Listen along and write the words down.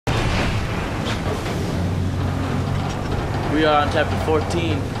We are on chapter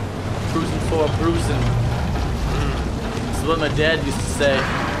 14. Bruising for bruising. This is what my dad used to say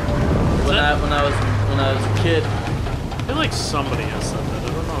when I was a kid. I feel like somebody has said that. I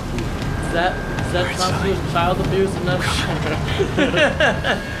don't know who. Does that constitute child abuse enough?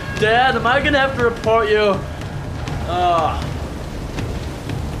 Dad, am I gonna have to report you?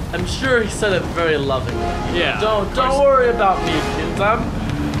 I'm sure he said it very lovingly. Yeah. Don't worry about me, kids.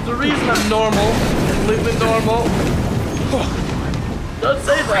 The reason I'm normal, completely normal. Don't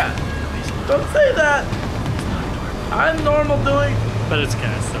say that. Don't say that. I'm normal doing. But it's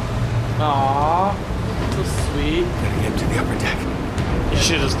gas though. Aww, so sweet. Gotta get to the upper deck. You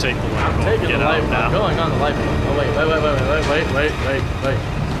should just take the lifeboat. I'm taking Get the out lifeboat. now. I'm going on the lifeboat. Oh wait.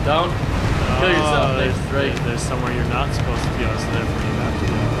 Don't kill yourself. There's somewhere you're not supposed to be. So therefore you have to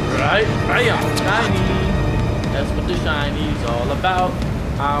go. Right. Shiny. That's what the shiny's all about.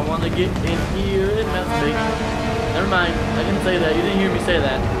 I wanna get in here and masturbate. Never mind. I didn't say that. You didn't hear me say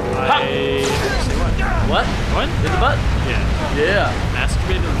that. Say what? What? What? In the butt? Yeah. Yeah.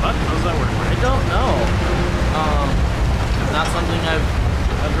 Masturbate in the butt? How does that work? I don't know. Not something I've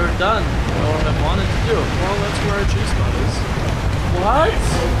ever done or have wanted to do. Well, that's where our G-spot is. What?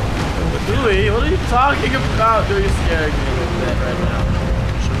 Dewey, what are you talking about? Dewey, you're scaring me a little bit right now.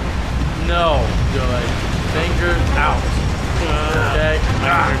 No, Dewey. Fingers out. Okay.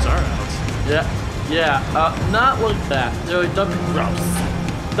 My fingers are out. Yeah. Not like that. Dewey, don't be gross.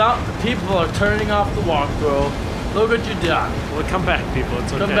 Stop. People are turning off the walkthrough. Look what you done. Well, come back, people.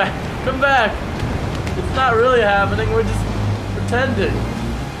 It's okay. Come back. It's not really happening. We're just pretending.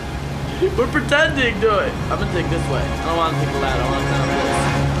 We're pretending, Dewey. I'm gonna take this way. I don't want to take the ladder. I want to down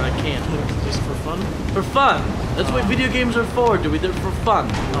this. I can't. Just for fun? For fun. That's what video games are for, Dewey. They're for fun.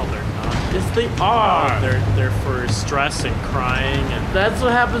 No, they're not. Yes, they are. They're for stress and crying and. That's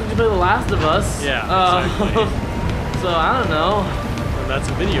what happens when you play The Last of Us. Yeah, exactly. So I don't know. And that's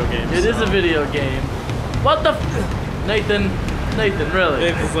a video game. It is a video game. What the? Nathan, really?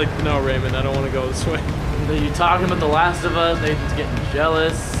 Nathan's like, no, Raymond, I don't want to go this way. Are you talking about The Last of Us? Nathan's getting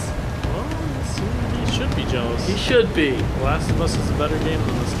jealous. Well, he should be jealous. He should be. The Last of Us is a better game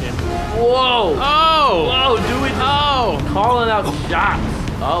than this game. Whoa! Oh! Whoa, Dewey just calling out shots.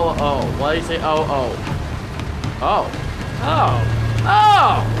 Oh. Why do you say oh?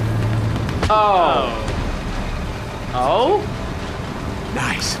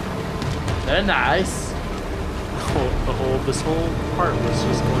 Nice. They're nice. This whole part was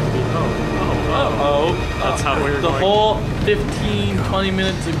just going to be That's how we were The going. whole 15-20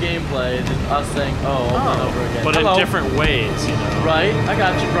 minutes of gameplay is us saying over and over again. But in different ways, you know. Right, I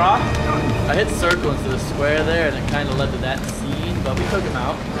got you, bro. I hit circle instead of square there, and it kind of led to that scene, but we took him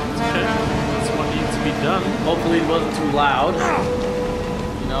out. Okay. That's what needs to be done. Hopefully it wasn't too loud.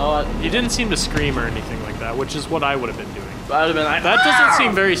 You know, He didn't seem to scream or anything like that, which is what I would have been doing. I would have been like, That doesn't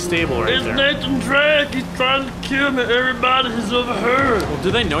seem very stable right it's there. Nathan Drake, he's trying to kill me, everybody has overheard. Well,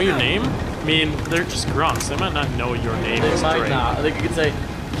 do they know your name? I mean, they're just grunts. They might not know your name They is might Drake. not. I think you could say,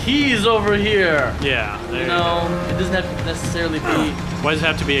 he's over here. Yeah. There You know, it doesn't have to necessarily be. Why does it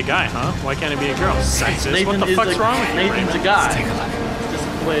have to be a guy, huh? Why can't it be a girl? Sexist. Nathan What the is fuck's wrong with you, Nathan's Raymond? a guy. Let's take a look. Just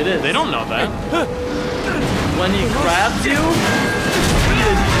the way it is. They don't know that. When he grabs you,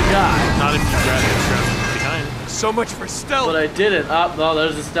 he's a guy. Not if you grab him from behind. So much for stealth. But I didn't. Well,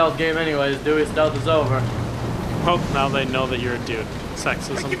 there's a stealth game anyways. Dewey, stealth is over. Well, now they know that you're a dude.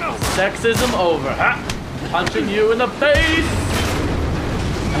 Sexism. Sexism over. Ha! Punching you in the face.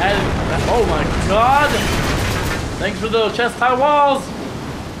 Oh my god. Thanks for those chest high walls.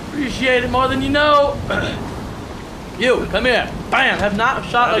 Appreciate it more than you know. You, come here. Bam! Have not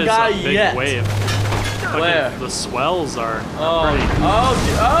shot That a guy is a big yet. wave. Where? The swells are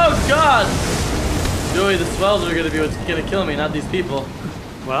Oh god! Joey, the swells are gonna be what's gonna kill me, not these people.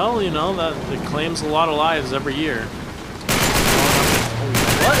 Well, you know, that it claims a lot of lives every year.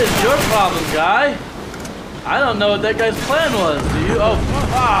 What is your problem, guy? I don't know what that guy's plan was. Do you? Oh,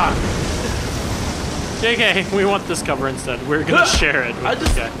 fuck! JK, we want this cover instead. We're gonna share it with I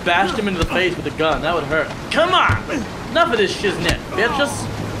just this guy. bashed him into the face with a gun. That would hurt. Come on! Enough of this shiznit, bitches.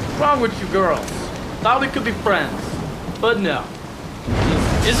 What's wrong with you girls? Thought we could be friends, but no.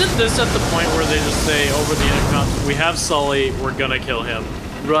 Isn't this at the point where they just say over the intercom, we have Sully, we're gonna kill him.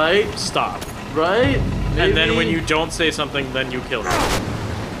 Right? Stop. Right? Maybe. And then when you don't say something, then you kill him.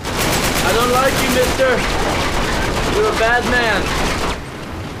 I don't like you, mister. You're a bad man.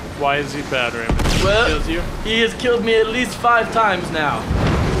 Why is he bad, Raymond? Well, He kills you? he has killed me at least 5 times now. I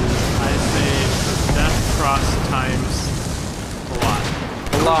say death cross times a lot.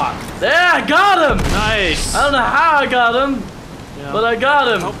 A lot. There, I got him! Nice! I don't know how I got him, Yeah. but I got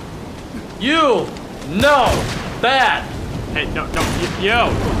him. Oh. You, no, bad. Hey, no, yo!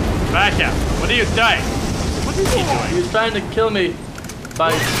 Back out. What are you doing? What is he He doing? was trying to kill me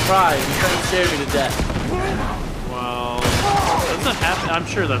by surprise. He's trying to scare me to death. Well, does that happen? I'm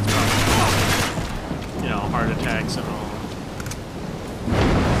sure that's probably, you know, heart attacks and all.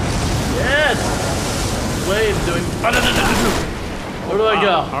 Yes! Waves doing. Where do I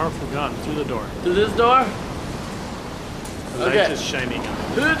go? Powerful gun through the door. To this door? The Okay. light is shining.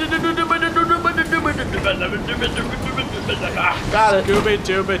 Got it.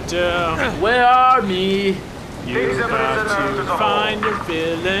 Scooby-Dooby-Doo. Where are me? You got to find your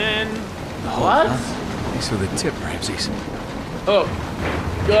villain. What? Thanks for the tip, Ramses. Oh.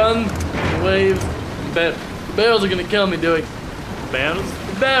 Gun, waves, the barrels are gonna kill me, Dewey. Barrels?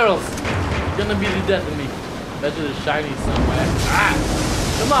 The barrels! Gonna be the death of me. Bet you there's shiny somewhere. Ah!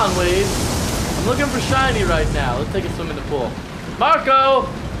 Come on, waves. I'm looking for shiny right now. Let's take a swim in the pool. Marco!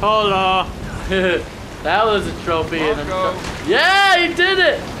 Hola. That was a trophy. Marco. Yeah, he did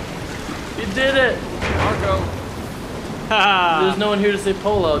it! He did it! Marco. There's no one here to say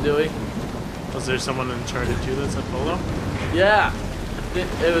polo, Dewey. Was there someone in Uncharted 2 that said polo? Yeah.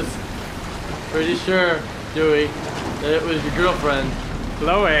 It was pretty sure, Dewey, that it was your girlfriend.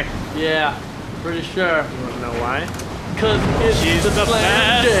 Chloe. Yeah, pretty sure. You want to know why? Because it's the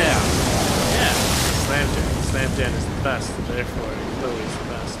Slam Jam. Yeah. Slam Jam. Slam Jam is the best. Therefore, Chloe's the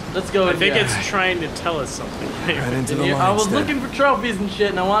best. Let's go. I think it's trying to tell us something. Right into the I lines, was then. looking for trophies and shit,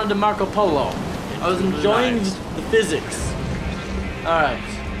 and I wanted to Marco Polo. I was enjoying Nice. the physics. Alright.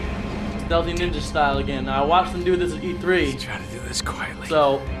 Stealthy Ninja style again. Now, I watched them do this at E3, Try to do this quietly.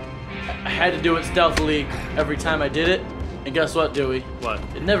 so I had to do it stealthily every time I did it. And guess what, Dewey? What?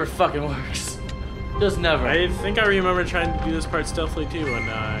 It never fucking works. Just never. I think I remember trying to do this part stealthily too, and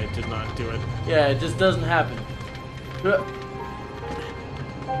I did not do it. Yeah, it just doesn't happen.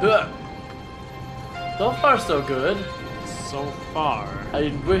 So far, so good. So far.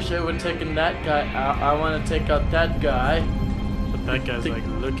 I wish I would have taken that guy out. I want to take out that guy. But that guy's like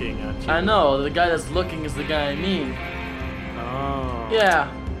looking at you. I know, the guy that's looking is the guy I mean. Oh.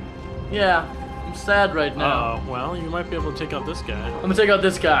 Yeah. Yeah. I'm sad right now. Oh, well, you might be able to take out this guy. I'm gonna take out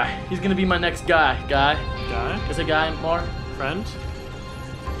this guy. He's gonna be my next guy. Guy? Guy? Is a guy more? Friend?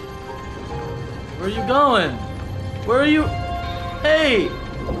 Where are you going? Where are you? Hey!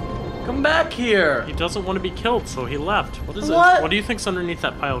 Come back here! He doesn't want to be killed, so he left. What is What? it? What do you think's underneath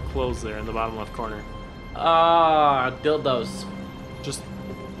that pile of clothes there in the bottom left corner? Ah, dildos. Just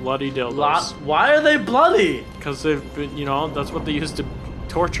bloody dildos. Why are they bloody? Because they've been, you know, that's what they used to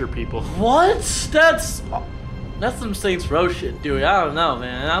torture people. What? That's some Saints Row shit, Dewey. I don't know,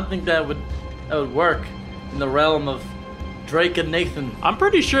 man. I don't think that would work in the realm of Drake and Nathan. I'm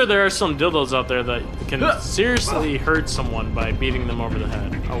pretty sure there are some dildos out there that can seriously hurt someone by beating them over the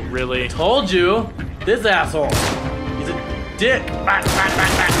head. Oh, really? Told you, this asshole. He's a dick. Bah, bah, bah,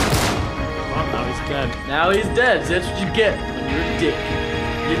 bah. Well, now he's dead. Now he's dead. So that's what you get when you're a dick.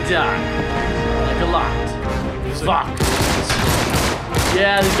 You die. Like a lot. Fuck.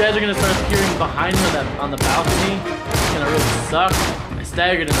 Yeah, these guys are gonna start appearing behind me on the balcony. It's gonna really suck. I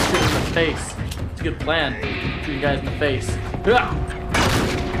staggered him and shoot him in the face. It's a good plan. Shoot you guys in the face. Got him.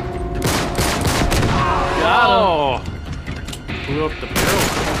 Blew up the barrel.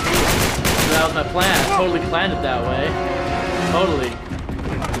 That was my plan. I totally planned it that way.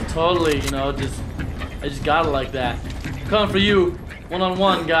 Totally, you know, I just got it like that. I'm coming for you,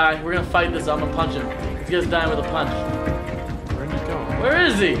 one-on-one, guy. We're gonna fight this. I'm gonna punch him. This guy's dying with a punch. Where'd he go? Where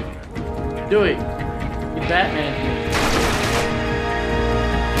is he? Dewey. He's Batman.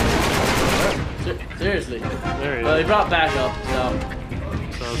 Seriously. There he Well, he is. brought backup, so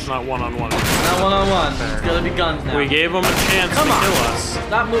So it's not one-on-one. not one-on-one. It's gotta be guns now. We gave him a chance Come to on. kill us.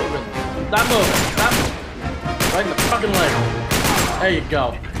 Stop moving. Stop moving. Stop. Right in the fucking leg. There you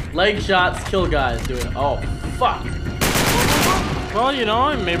go. Leg shots, kill guys. Do it. Oh, fuck. Well, you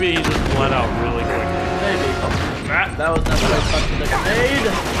know, maybe he just bled out really quick. Maybe. Oh, that was not the right punch that I made.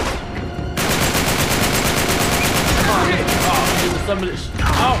 Come on. Oh, somebody.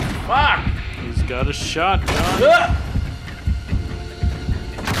 Oh, fuck. He's got a shotgun. Ah!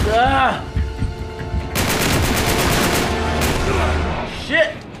 Ah!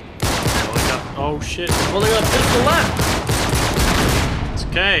 Shit! Oh shit. Well, they got a pistol left. It's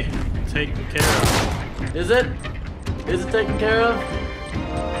okay. Taken care of. Is it? Is it taken care of?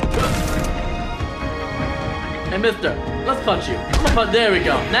 Hey, mister, let's punch you. I'm gonna punch. There we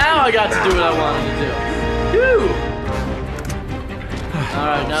go. Now I got to do what I wanted to do. Whew!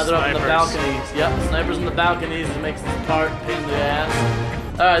 Alright, now they're up in the Snipers. balconies. Yep, snipers in the balconies. It makes this part pain in the ass.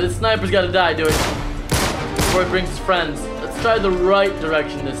 Alright, this sniper's gotta die, Dewey. Before he brings his friends. Let's try the right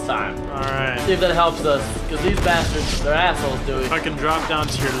direction this time. Alright. See if that helps us. Because these bastards, they're assholes, Dewey. If I can drop down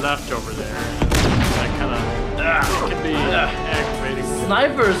to your left over there, that kind of can be aggravating.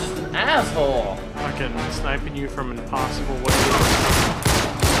 Sniper's just an asshole. Fucking sniping you from impossible ways.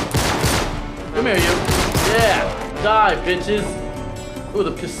 Come here, you. Yeah. Die, bitches. Ooh,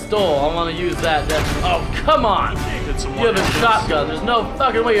 the pistol. I want to use that. Oh, come on. Did some You have a one-handers. shotgun. There's no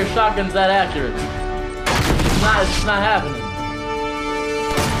fucking way your shotgun's that accurate. It's not happening.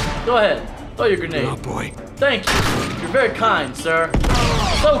 Go ahead. Throw your grenade. Oh boy. Thank you. You're very kind, sir.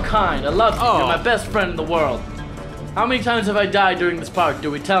 So kind. I love you. You're my best friend in the world. How many times have I died during this part?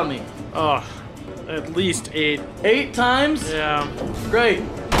 Do we tell me? Oh, at least 8. 8 times? Yeah. Great.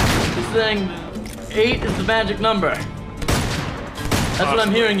 You're saying 8 is the magic number. That's what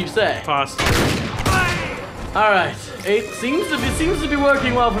I'm hearing you say. Possibly. All right. 8 seems to be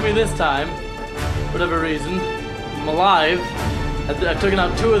working well for me this time. For whatever reason, I'm alive. I've taken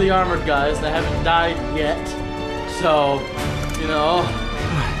out 2 of the armored guys and I haven't died yet. So, you know.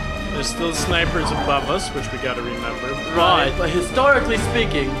 There's still snipers above us, which we gotta remember. Right. But historically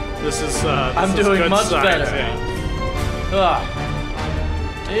speaking, This is I'm doing good much signs, better. Yeah.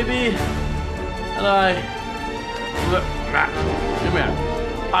 Maybe. And come here.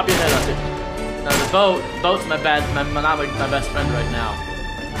 Pop your head up here. Now the boat's not my best friend right now.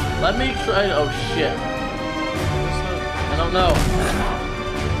 Let me try. Oh shit. I don't know.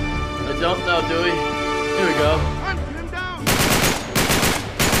 I don't know, Dewey. Here we go.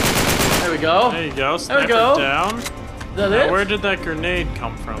 There we go. There you go. There we Sniper go. down. Is that Now, it? where did that grenade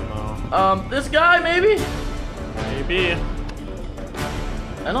come from, though? This guy maybe? Maybe.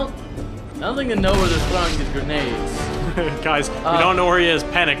 I don't think they know where they're throwing these grenades. Guys, we don't know where he is.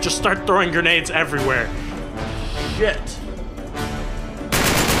 Panic. Just start throwing grenades everywhere. Shit.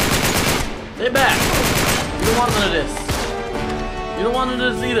 Stay back. You don't want none of this. You don't want none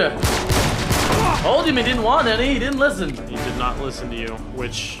of this either. Told him he didn't want any. He didn't listen. He did not listen to you,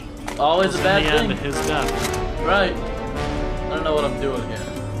 which Always a in bad the thing. end, his death. Right. I don't know what I'm doing here.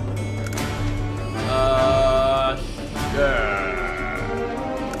 Sure.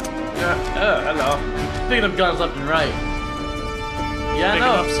 Yeah. Oh, hello. Picking up guns left and right. Yeah, I Picking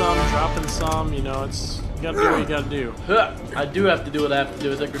know. up some, dropping some, you know, you gotta do what you gotta do. Huh. I do have to do what I have to do.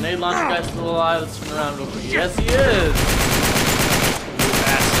 Is that grenade launcher guy still alive? Let's turn around real quick. Yes, he is.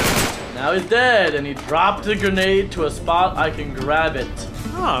 Now he's dead, and he dropped the grenade to a spot I can grab it.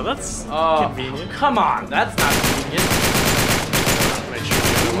 Oh, that's Oh, convenient. come on. That's not convenient. Make sure the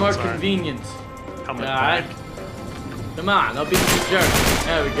Be other more ones aren't convenient. coming Alright. back. Come on, don't be such a jerk.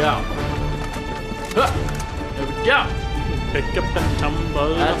 There we go. Huh. There we go. Pick up and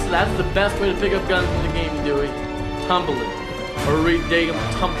tumble. That's the best way to pick up guns in the game, Dewey. Tumbling. Or read-datum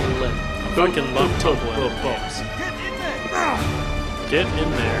tumbling. I fucking love tumbling. Get in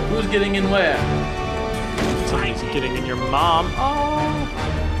there. Who's getting in where? Somebody's getting in your mom. Oh.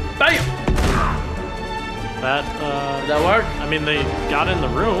 Bam! That, Did that work? I mean, they got in the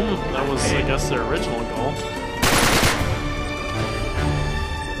room. That was, I guess, their original goal.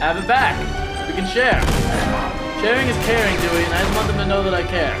 Have it back. We can share. Sharing is caring, Dewey, and I just want them to know that I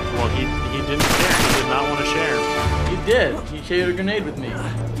care. Well, he didn't care. He did not want to share. He did. He shared a grenade with me.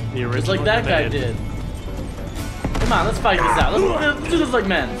 The original Just like that guy grenade. did. Come on, let's fight this out. Let's do this like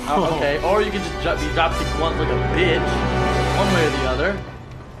men. Oh, okay. Or you could just drop kick one like a bitch. One way or the other.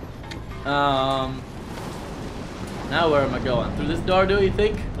 Now where am I going? Through this door, do you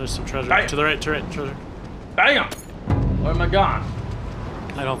think? There's some treasure. Bam. To the right, treasure. Bam! Where am I gone?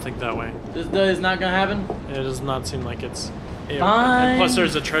 I don't think that way. This is not gonna happen? It does not seem like it's... Fine. And plus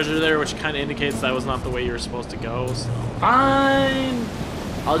there's a treasure there, which kind of indicates that was not the way you were supposed to go, so... Fine!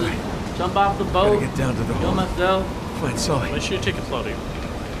 I'll just jump off the boat, Gotta get down to the kill hole. myself. Find Sully. Make sure you take a floaty.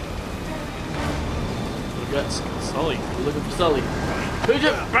 Look at Sully. We're looking for Sully. Who'd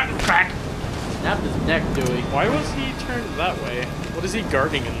you crack? Snapped his neck, Dewey. Why was he turned that way? What is he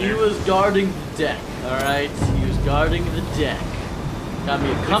guarding in He there? was guarding the deck, alright? He was guarding the deck. Got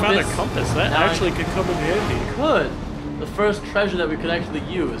me a He compass. found a compass. That Now actually could come in handy. could. The first treasure that we could actually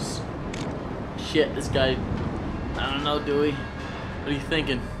use. Shit, this guy... I don't know, Dewey. What are you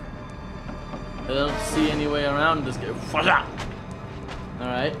thinking? I don't see any way around this guy.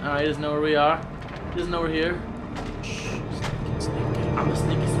 Alright, he doesn't know where we are. He doesn't know we're here. I'm a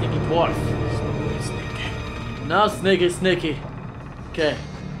sneaky, sneaky dwarf. No, sneaky. Okay.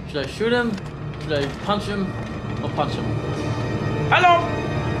 Should I shoot him? Should I punch him? I'll punch him. Hello!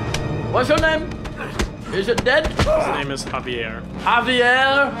 What's your name? Is it dead? His name is Javier.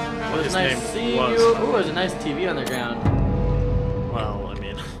 Javier! It was His nice name seeing was. you. Ooh, there's a nice TV on the ground. Well, I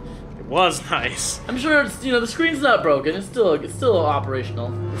mean, it was nice. I'm sure it's, you know, the screen's not broken. It's still operational.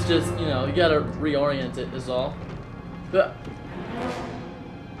 It's just, you know, you gotta reorient it is all. But,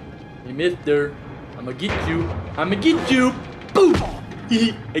 hey, mister, I'ma get you. I'ma get you. Boom!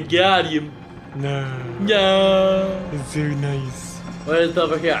 I got him. No. No. It's very nice. What is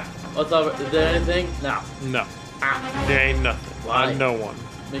over here? What's over? Is there anything? No. No. Ah, There ain't nothing. Why? No one.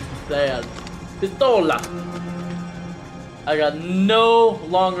 makes me sad. Pistola. I got no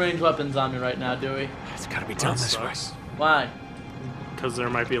long-range weapons on me right now, Dewey. It's gotta be done That this way. sucks. Why? Because there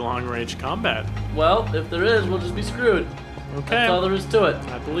might be long-range combat. Well, if there is, we'll just be screwed. Okay. That's all there is to it.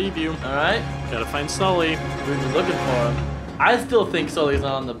 I believe you. All right. Gotta find Sully. We're just looking for him. I still think Sully's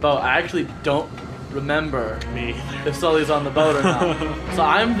not on the boat. I actually don't remember Me. if Sully's on the boat or not. So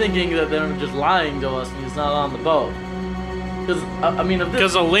I'm thinking that they're just lying to us and he's not on the boat. Because, I mean, if this...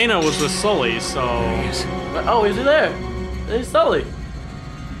 Because Elena was with Sully, so... Yes. Oh, is he there? There's Sully.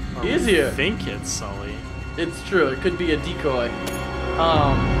 He is here. I think it's Sully. It's true. It could be a decoy.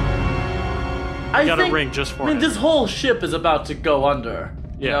 I got a ring just for I mean, him. this whole ship is about to go under.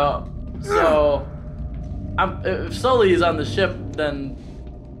 You Yeah. know? So, if Sully is on the ship, then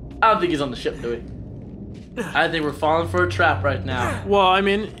I don't think he's on the ship, do we? I think we're falling for a trap right now. Well, I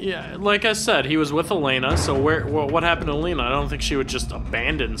mean, yeah, like I said, he was with Elena, so what happened to Elena? I don't think she would just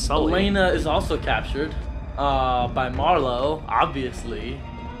abandon Sully. Elena is also captured by Marlowe, obviously.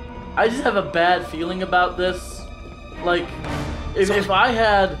 I just have a bad feeling about this. Like, if I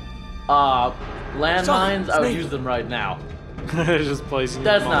had landmines, I would use them right now. Just placing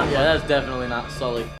That's them not, on. yeah, that's definitely not Sully.